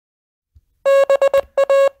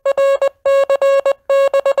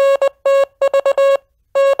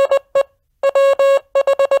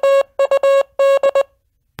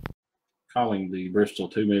Calling the Bristol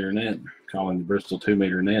 2-meter net. Calling the Bristol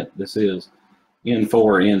 2-meter net. This is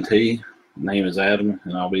N4NT. Name is Adam,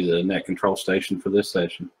 and I'll be the net control station for this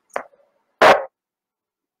session.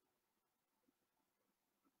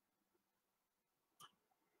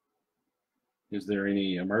 Is there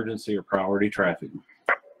any emergency or priority traffic?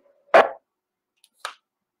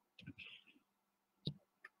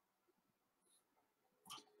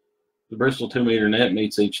 The Bristol 2-meter net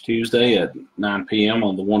meets each Tuesday at 9 p.m.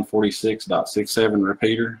 on the 146.67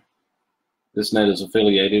 repeater. This net is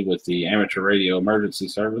affiliated with the Amateur Radio Emergency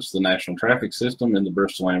Service, the National Traffic System, and the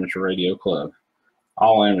Bristol Amateur Radio Club.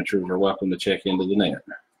 All amateurs are welcome to check into the net.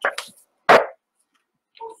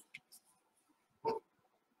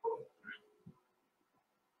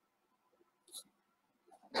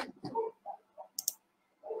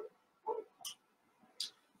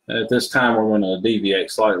 At this time, we're going to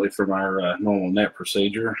deviate slightly from our normal net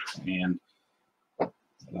procedure, and if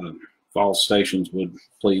all stations would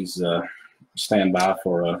please stand by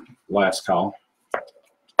for a last call.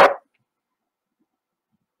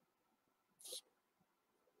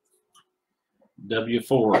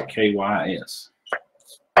 W4KYS.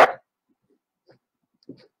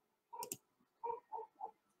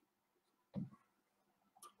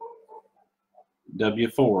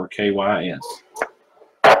 W4KYS.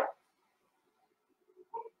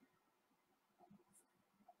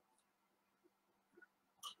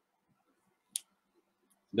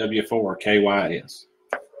 W4KYS.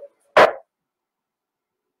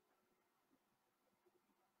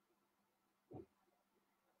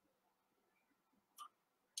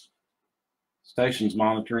 Stations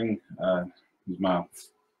monitoring, is my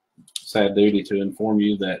sad duty to inform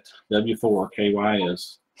you that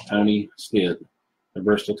W4KYS Tony Stitt of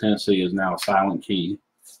Bristol, Tennessee is now a silent key,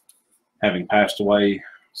 having passed away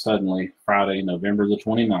suddenly Friday, November the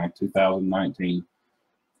 29th, 2019,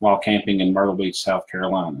 while camping in Myrtle Beach, South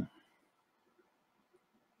Carolina.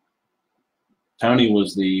 Tony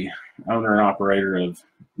was the owner and operator of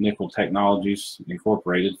Nickel Technologies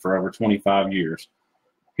Incorporated for over 25 years.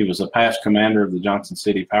 He was a past commander of the Johnson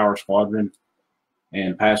City Power Squadron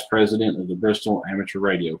and past president of the Bristol Amateur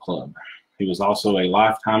Radio Club. He was also a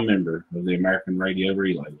lifetime member of the American Radio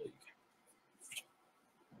Relay League.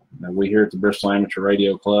 Now, we here at the Bristol Amateur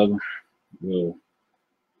Radio Club will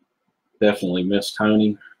definitely miss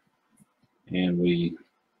Tony, and we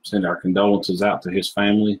send our condolences out to his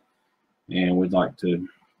family, and we'd like to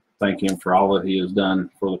thank him for all that he has done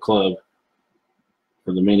for the club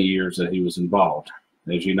for the many years that he was involved.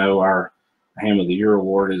 As you know, our Ham of the Year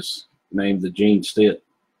award is named the Gene Stitt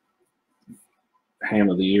Ham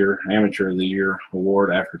of the Year, Amateur of the Year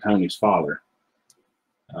award after Tony's father.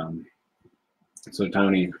 So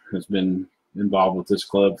Tony has been involved with this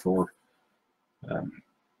club for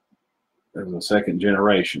as a second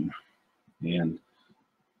generation, and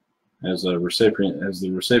as the recipient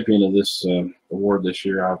of this award this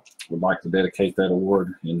year, I would like to dedicate that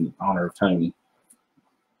award in honor of Tony.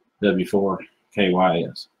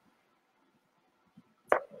 W4KYS.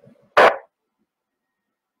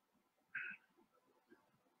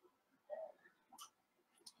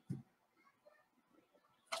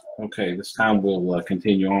 Okay, this time we'll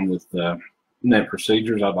continue on with net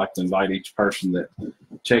procedures. I'd like to invite each person that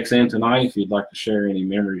checks in tonight, if you'd like to share any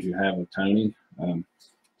memories you have of Tony,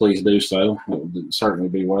 please do so. It would certainly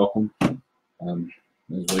be welcome, as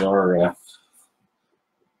we are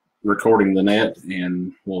recording the net,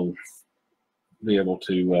 and we'll be able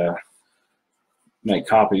to make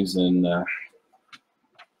copies, and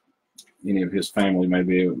any of his family may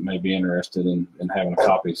be interested in having a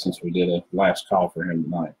copy, since we did a last call for him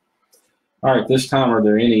tonight. All right, this time, are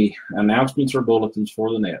there any announcements or bulletins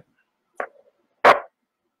for the net?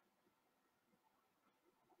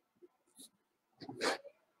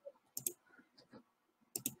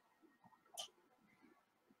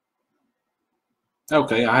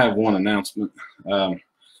 Okay, I have one announcement.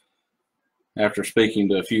 After speaking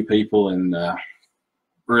to a few people and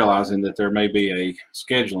realizing that there may be a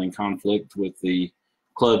scheduling conflict with the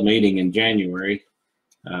club meeting in January,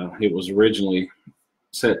 it was originally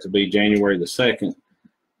set to be January the 2nd.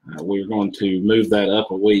 We're going to move that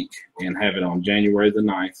up a week and have it on January the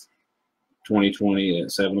 9th, 2020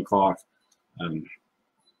 at 7 o'clock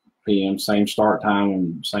p.m., same start time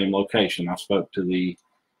and same location. I spoke to the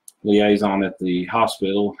liaison at the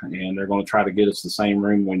hospital, and they're going to try to get us the same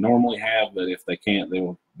room we normally have, but if they can't, they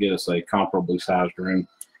will get us a comparably sized room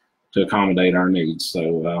to accommodate our needs.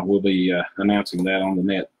 So we'll be announcing that on the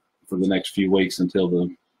net for the next few weeks until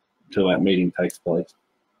that meeting takes place.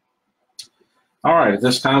 All right, at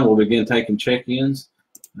this time we'll begin taking check-ins.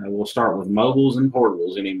 We'll start with mobiles and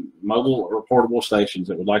portables. Any mobile or portable stations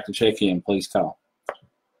that would like to check in, please call.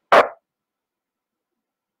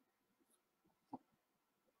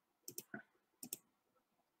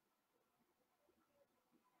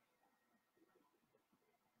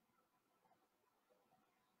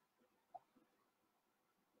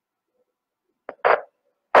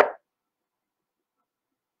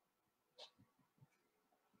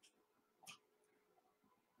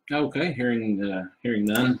 Okay, hearing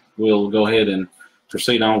none, we'll go ahead and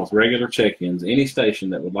proceed on with regular check-ins. Any station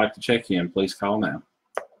that would like to check in, please call now.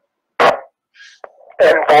 N4NE,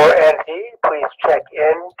 please check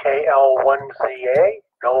in KL1ZA,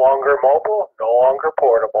 no longer mobile, no longer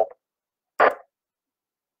portable.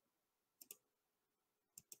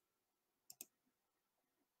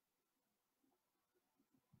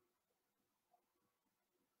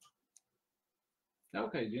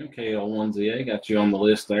 Okay, Jim, KL1ZA, got you on the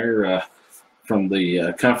list there from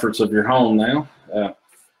the comforts of your home now.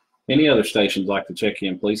 Any other stations like to check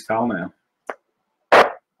in, please call now.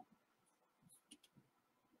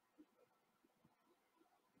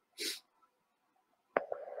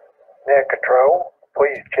 Net Control,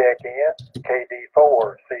 please check in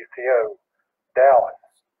KD4 CCO, Dallas,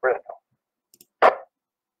 Bristol.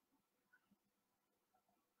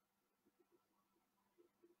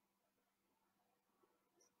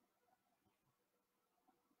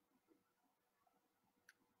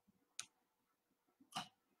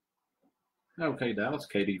 Okay, Dallas,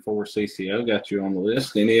 KD4 CCO, got you on the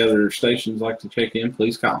list. Any other stations like to check in,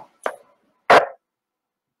 please call.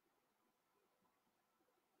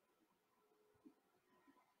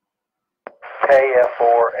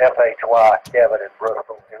 KF4 FHY, Kevin in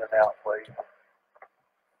Bristol, in and out, please.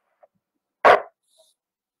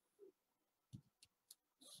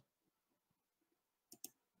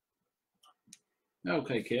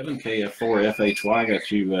 Okay, Kevin, KF4 FHY,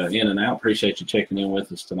 got you in and out. Appreciate you checking in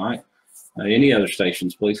with us tonight. Any other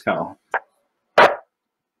stations, please call.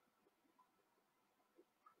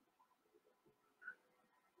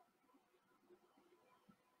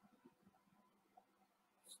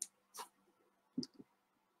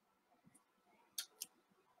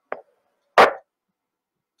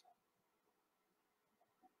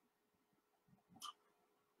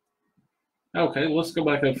 Okay, let's go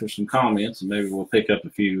back up for some comments, and maybe we'll pick up a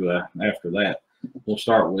few after that. We'll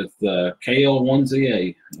start with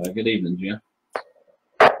KL1ZA. Good evening, Jim.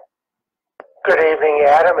 Good evening,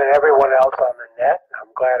 Adam, and everyone else on the net. I'm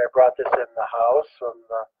glad I brought this in the house. From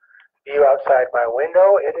the view outside my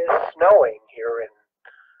window, it is snowing here in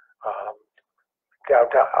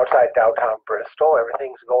outside downtown Bristol.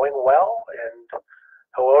 Everything's going well, and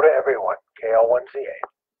hello to everyone. KL1ZA.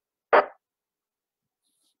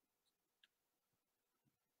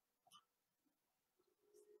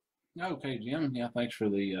 Okay, Jim. Yeah, thanks for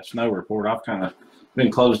the snow report. I've kind of been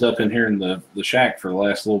closed up in here in the shack for the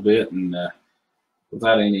last little bit, and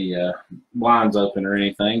without any blinds open or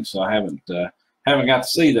anything, so I haven't got to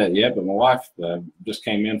see that yet. But my wife just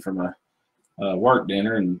came in from a work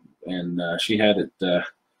dinner, and she had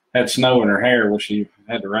snow in her hair. Well, she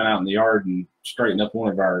had to run out in the yard and straighten up one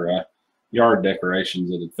of our yard decorations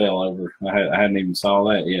that had fell over. I hadn't even saw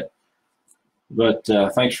that yet. But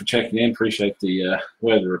thanks for checking in. Appreciate the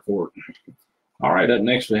weather report. All right, up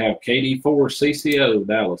next we have KD4 CCO,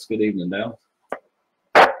 Dallas. Good evening, Dallas.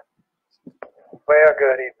 Well,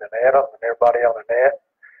 good evening, Adam, and everybody on the net.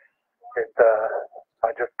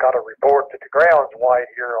 I just got a report that the ground's white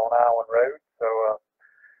here on Island Road, so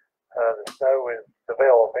the snow is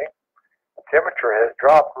developing. The temperature has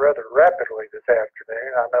dropped rather rapidly this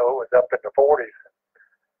afternoon. I know it was up in the 40s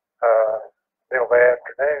middle of the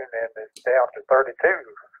afternoon, and it's down to 32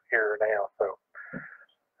 here now. So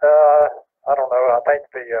I don't know. I think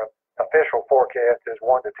the official forecast is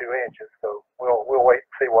 1 to 2 inches. So we'll wait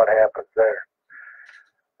and see what happens there.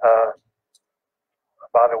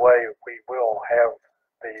 By the way, we will have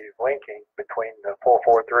the linking between the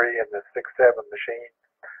 443 and the 67 machine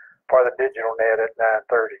for the digital net at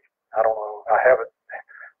 9:30. I don't know. I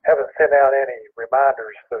haven't sent out any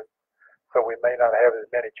reminders, so we may not have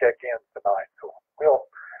as many check-ins tonight. So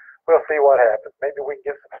we'll see what happens. Maybe we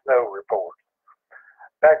can get some snow reports.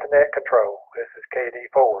 Back to net control. This is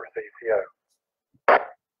KD4 CCO.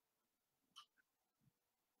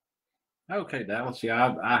 Okay, Dallas.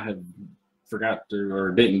 Yeah, I had forgot to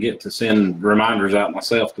or didn't get to send reminders out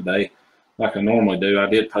myself today like I normally do. I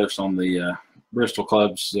did post on the Bristol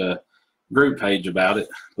Club's group page about it,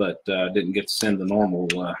 but didn't get to send the normal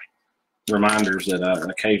reminders that I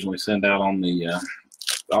occasionally send out on the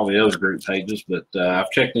all the other group pages. But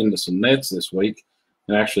I've checked into some nets this week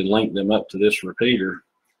and actually linked them up to this repeater,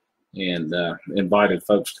 and invited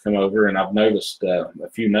folks to come over. And I've noticed a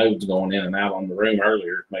few nodes going in and out on the room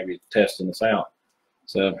earlier, maybe testing us out.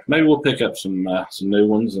 So maybe we'll pick up some new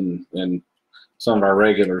ones, and some of our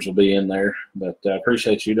regulars will be in there. But I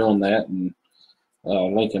appreciate you doing that and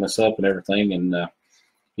linking us up and everything. And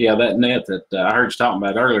yeah, that net that I heard you talking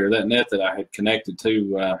about earlier, that net that I had connected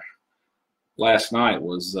to last night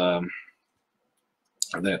was that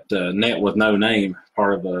net with no name,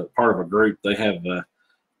 part of a group. They have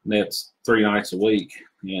nets 3 nights a week,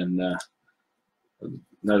 and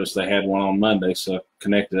noticed they had one on Monday, so I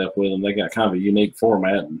connected up with them. They got kind of a unique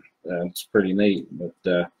format, and it's pretty neat. But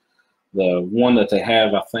the one that they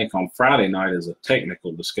have, I think, on Friday night is a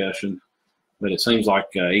technical discussion, but it seems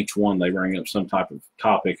like each one they bring up some type of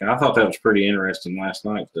topic. And I thought that was pretty interesting last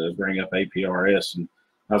night to bring up APRS, and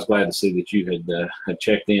I was glad to see that you had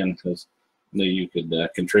checked in, because I knew you could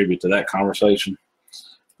contribute to that conversation.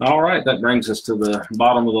 All right, that brings us to the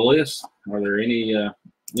bottom of the list. Are there any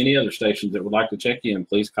other stations that would like to check in?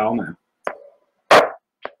 Please call now.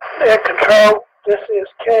 Net Control, this is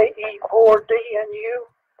KE4DNU,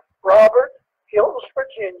 Robert, Hills,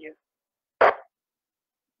 Virginia.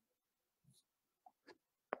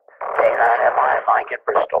 K9MI, Mike at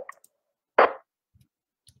Bristol.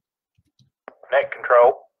 Net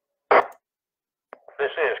Control, this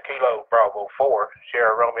is Kilo Bravo 4,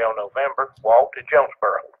 Sierra Romeo November, Walt at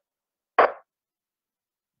Jonesboro.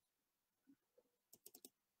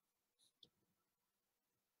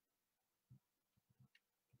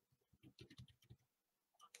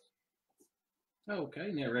 Okay,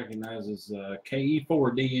 and that recognizes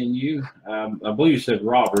KE4DNU. I believe you said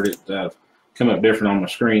Robert. It come up different on my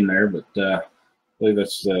screen there, but I believe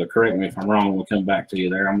that's correct me if I'm wrong. We'll come back to you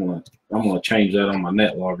there. I'm gonna change that on my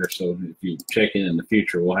net logger, so if you check in the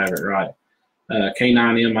future, we'll have it right.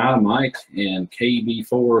 K9MI Mike and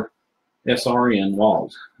KB4SRN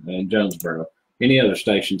Walt in Jonesboro. Any other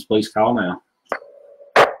stations, please call now.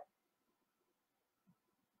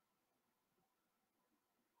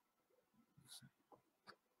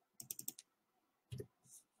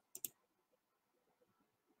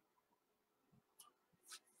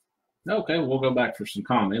 Okay, we'll go back for some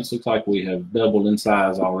comments. Looks like we have doubled in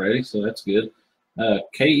size already, so that's good.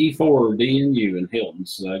 KE4DNU in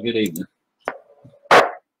Hilton's. Good evening.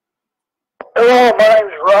 Hello, my name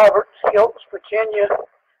is Robert, Hills, Virginia.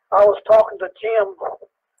 I was talking to Jim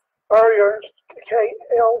earlier,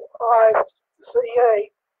 KLICA,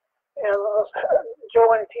 and I was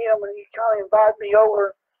enjoying him, and he kind of invited me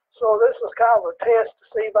over. So this is kind of a test to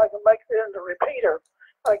see if I can make it into repeater.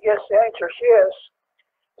 I guess the answer is yes.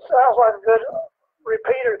 Sounds like a good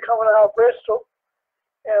repeater coming out of Bristol.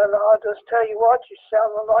 And I'll just tell you what, you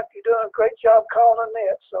sound like you're doing a great job calling the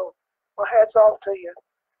net. So my hat's off to you.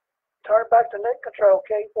 Turn back to Net Control,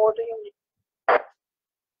 K4D.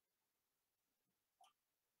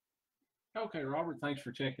 Okay, Robert, thanks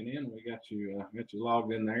for checking in. We got you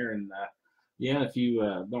logged in there, and yeah, if you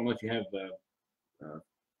don't know if you have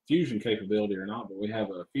fusion capability or not, but we have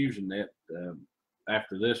a fusion net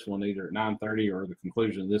after this one, either at 9:30 or the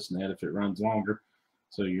conclusion of this net if it runs longer.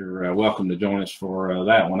 So you're welcome to join us for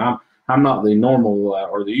that one. I'm not the normal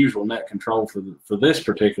or the usual net control for this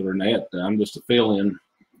particular net. I'm just a fill-in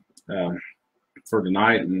for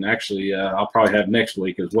tonight, and actually I'll probably have next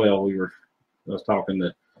week as well. I was talking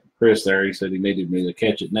to Chris there. He said he needed me to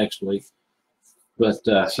catch it next week. But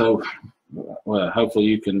so hopefully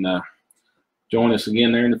you can join us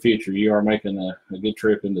again there in the future. You are making a good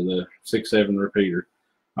trip into the 6-7 repeater.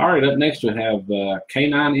 All right, up next we have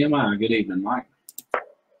K9MI. Good evening, Mike.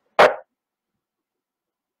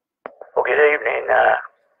 Well, good evening,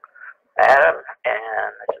 Adam,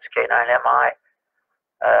 and this is K9MI.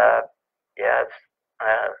 Yeah,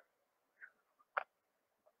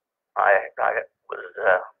 I was,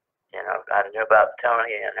 I knew about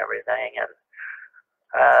Tony and everything, and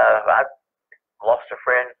I lost a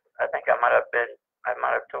friend. I think I might have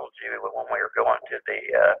told you when we were going to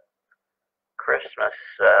the Christmas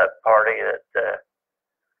party that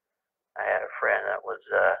I had a friend that was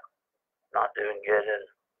not doing good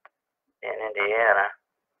in Indiana,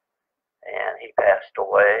 and he passed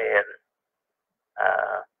away, and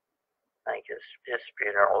I think his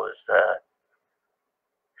funeral was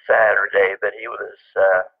Saturday, but he was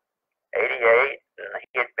 88, and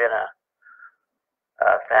he had been a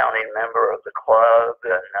founding member of the club,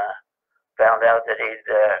 and found out that he'd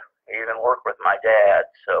even worked with my dad.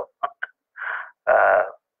 So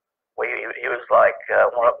he was like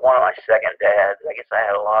one of my second dads. I guess I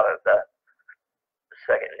had a lot of the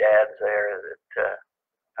second dads there that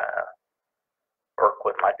worked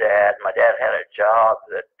with my dad. My dad had a job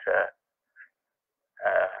that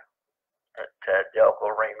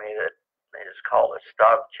Delco Remy that is called a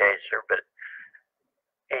stock chaser, but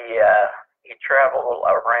he traveled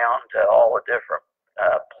around to all the different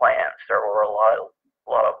plants. There were a lot of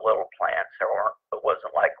little plants. It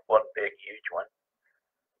wasn't like one big huge one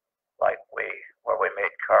like where we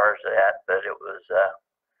made cars at, but it was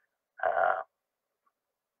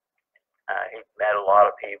he met a lot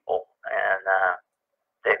of people, and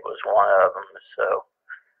Dick was one of them. So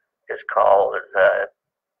his call was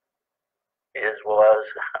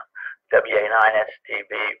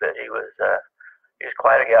WA9STB, but he was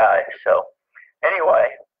quite a guy. So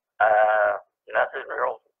anyway, nothing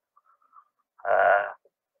real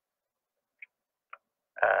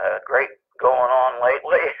great going on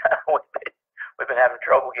lately. We've been having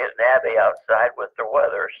trouble getting Abby outside with the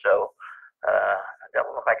weather, so I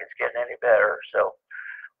don't look like it's getting any better. So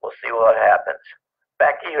we'll see what happens.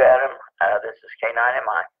 Back to you, Adam. This is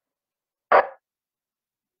K9MI.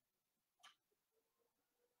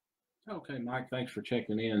 Okay, Mike, thanks for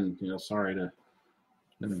checking in. Sorry to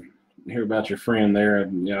hear about your friend there. I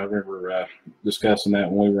remember discussing that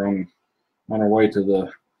when we were on our way to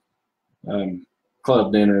the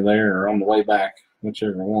club dinner there, or on the way back,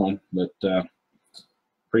 whichever one. But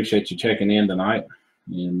appreciate you checking in tonight.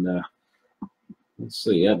 And let's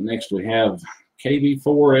see, up next we have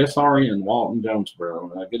KB4SRN, Walt in Jonesboro.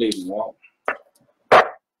 Good evening, Walt.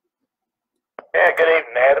 Yeah, good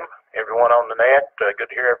evening, Adam. Everyone on the net. Good to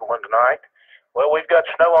hear everyone tonight. Well, we've got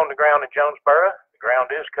snow on the ground in Jonesboro. The ground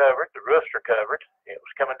is covered. The roofs are covered. It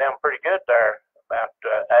was coming down pretty good there about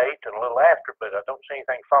 8 and a little after, but I don't see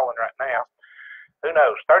anything falling right now. Who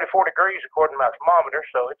knows? 34 degrees according to my thermometer,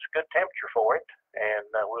 so it's a good temperature for it. And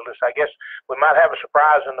we'll just, I guess, we might have a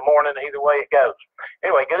surprise in the morning either way it goes.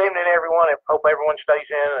 Anyway, good evening, everyone. I hope everyone stays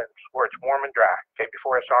in and where it's warm and dry.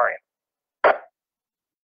 KB4SRN.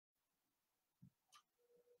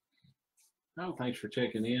 Oh, thanks for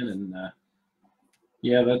checking in. And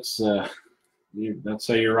yeah, that's I'd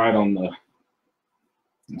say you're right on the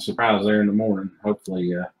surprise there in the morning.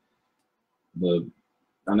 Hopefully, I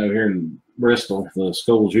know here in Bristol, the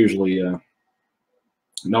schools usually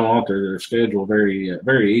don't alter their schedule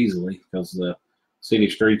very easily, because the city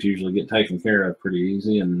streets usually get taken care of pretty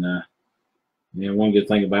easy. And one good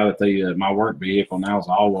thing about it, my work vehicle now is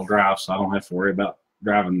all-wheel drive, so I don't have to worry about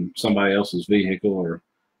driving somebody else's vehicle or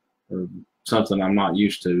something I'm not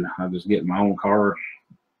used to. I just get in my own car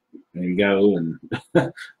and go, and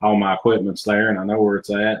all my equipment's there, and I know where it's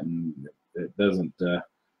at, and it doesn't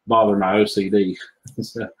bother my OCD.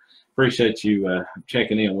 So appreciate you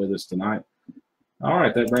checking in with us tonight. All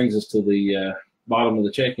right, that brings us to the bottom of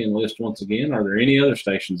the check-in list once again. Are there any other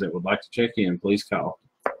stations that would like to check in? Please call.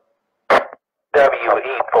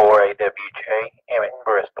 WE4AWJ, Emmett,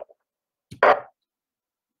 Bristol.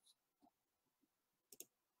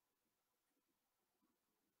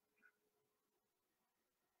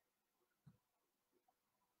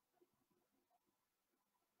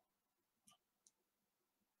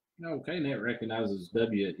 Okay, net recognizes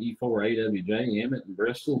WE4AWJ, Emmett in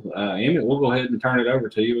Bristol. Emmett, we'll go ahead and turn it over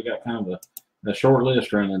to you. We got kind of a short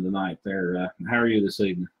list running tonight there. How are you this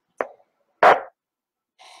evening? N4NT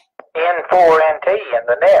in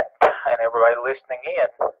the net, and everybody listening in.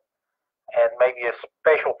 And maybe a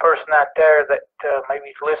special person out there that maybe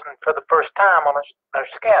is listening for the first time on our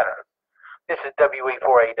scanner. This is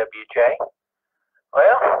WE4AWJ.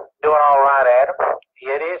 Well, doing all right, Adam.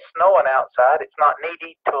 It is snowing outside. It's not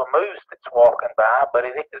knee-deep to a moose that's walking by, but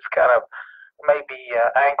it is kind of maybe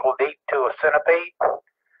ankle-deep to a centipede.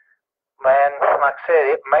 Man, like I said,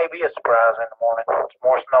 it may be a surprise in the morning. It's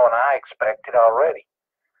more snow than I expected already.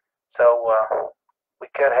 So we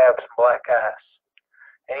could have some black ice.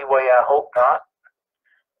 Anyway, I hope not.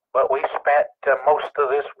 But we spent most of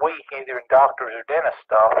this week either in doctor's or dentist's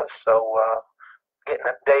office, so getting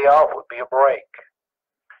a day off would be a break.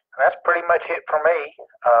 And that's pretty much it for me.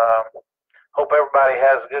 Hope everybody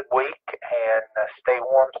has a good week, and stay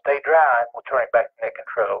warm, stay dry, and we'll turn it back to net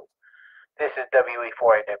control. This is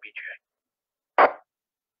WE4AWJ.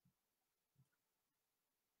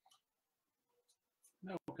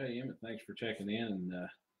 Okay, Emmett, thanks for checking in, and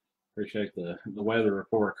appreciate the weather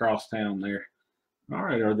report across town there. All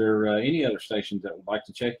right, are there any other stations that would like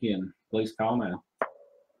to check in? Please call now.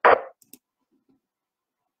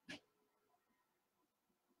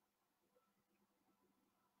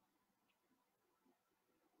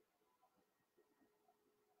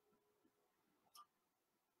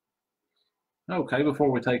 Okay, before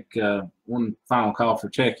we take one final call for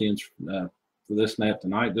check-ins for this net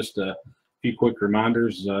tonight, just a few quick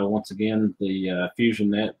reminders. Once again, the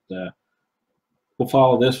FusionNet We'll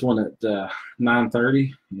follow this one at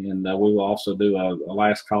 9:30, and we will also do a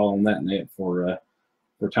last call on that net for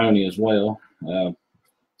Tony as well.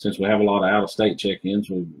 Since we have a lot of out-of-state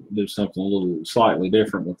check-ins, we'll do something a little slightly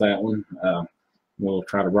different with that one. We'll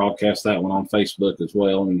try to broadcast that one on Facebook as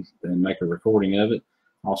well and make a recording of it.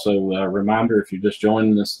 Also, a reminder, if you're just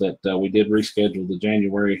joining us, that we did reschedule the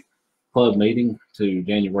January club meeting to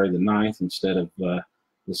January the 9th instead of the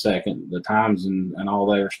 2nd. The times and all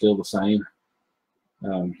that are still the same.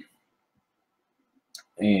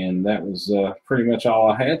 And that was pretty much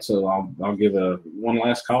all I had. So I'll give one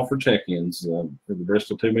last call for check-ins for the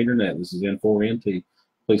Bristol 2-meter net. This is N4NT.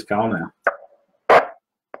 Please call now. N4EJQ,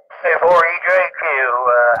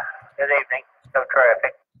 good evening. No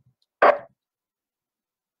traffic.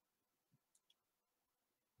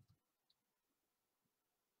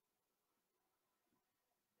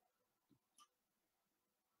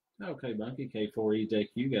 Okay, Bunky,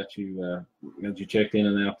 K4EJQ got you checked in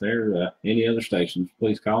and out there. Any other stations,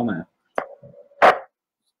 please call now.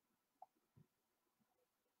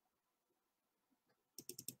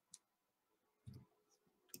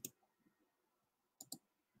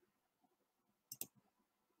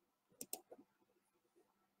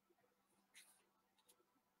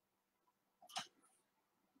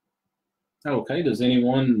 Okay, does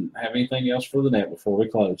anyone have anything else for the net before we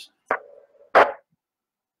close?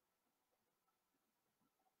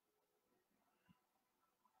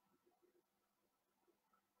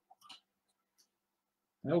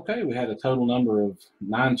 Okay, we had a total number of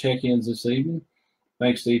 9 check-ins this evening.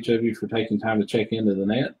 Thanks to each of you for taking time to check into the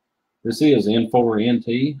net. This is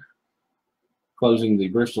N4NT, closing the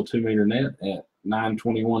Bristol 2-meter net at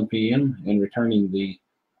 9:21 p.m. and returning the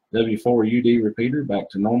W4UD repeater back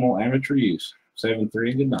to normal amateur use.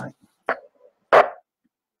 7-3, good night.